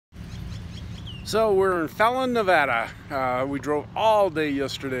So we're in Fallon, Nevada. We drove all day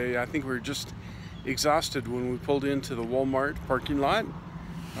yesterday. I think we were just exhausted when we pulled into the Walmart parking lot.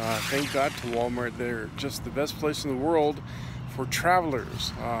 Thank God to Walmart. They're just the best place in the world for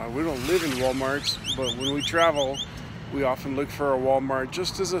travelers. We don't live in Walmarts, but when we travel, we often look for a Walmart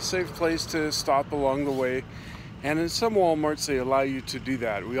just as a safe place to stop along the way. And in some Walmarts, they allow you to do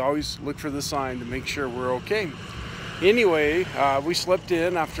that. We always look for the sign to make sure we're okay. Anyway, we slept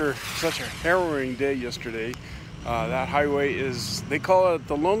in after such a harrowing day yesterday. That highway is, they call it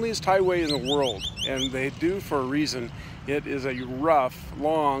the loneliest highway in the world, and they do for a reason. It is a rough,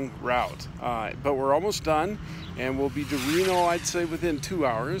 long route, but we're almost done, and we'll be to Reno, I'd say, within 2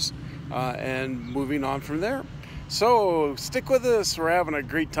 hours, and moving on from there. So stick with us, we're having a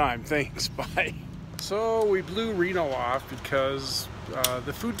great time. Thanks, bye. So we blew Reno off because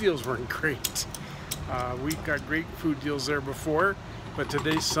the food deals weren't great. We got great food deals there before, but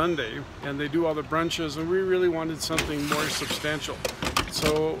today's Sunday and they do all the brunches, and we really wanted something more substantial.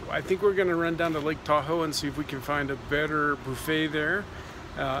 So I think we're going to run down to Lake Tahoe and see if we can find a better buffet there,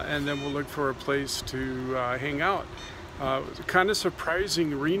 and then we'll look for a place to hang out. Kind of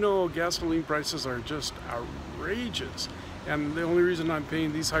surprising, Reno gasoline prices are just outrageous, and the only reason I'm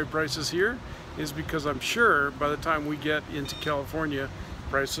paying these high prices here is because I'm sure by the time we get into California,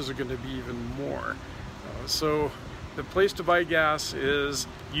 prices are going to be even more. So the place to buy gas is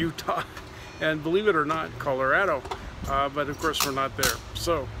Utah, and believe it or not, Colorado. But of course we're not there.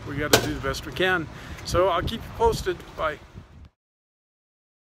 So we got to do the best we can. So I'll keep you posted. Bye.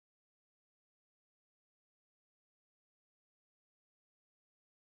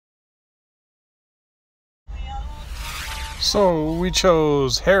 So we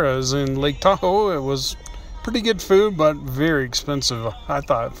chose Harrah's in Lake Tahoe. It was pretty good food, but very expensive, I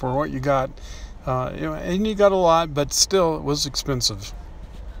thought, for what you got. And you got a lot, but still it was expensive.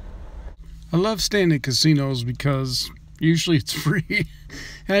 I love staying at casinos because usually it's free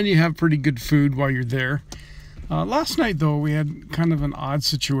and you have pretty good food while you're there. Last night, though, we had kind of an odd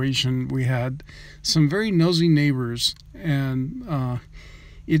situation. We had some very nosy neighbors, and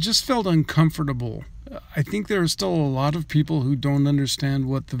it just felt uncomfortable. I think there are still a lot of people who don't understand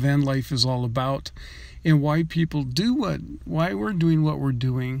what the van life is all about and why people do why we're doing what we're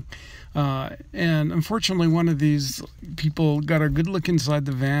doing. And unfortunately, one of these people got a good look inside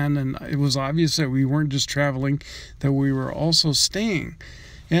the van, and it was obvious that we weren't just traveling, that we were also staying.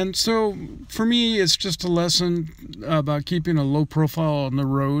 And so for me, it's just a lesson about keeping a low profile on the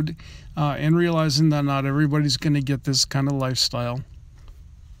road, and realizing that not everybody's going to get this kind of lifestyle.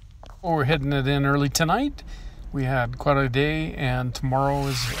 Well, we're heading it in early tonight. We had quite a day, and tomorrow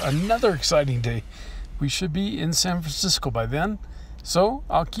is another exciting day. We should be in San Francisco by then. So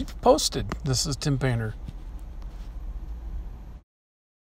I'll keep you posted. This is Tim Painter.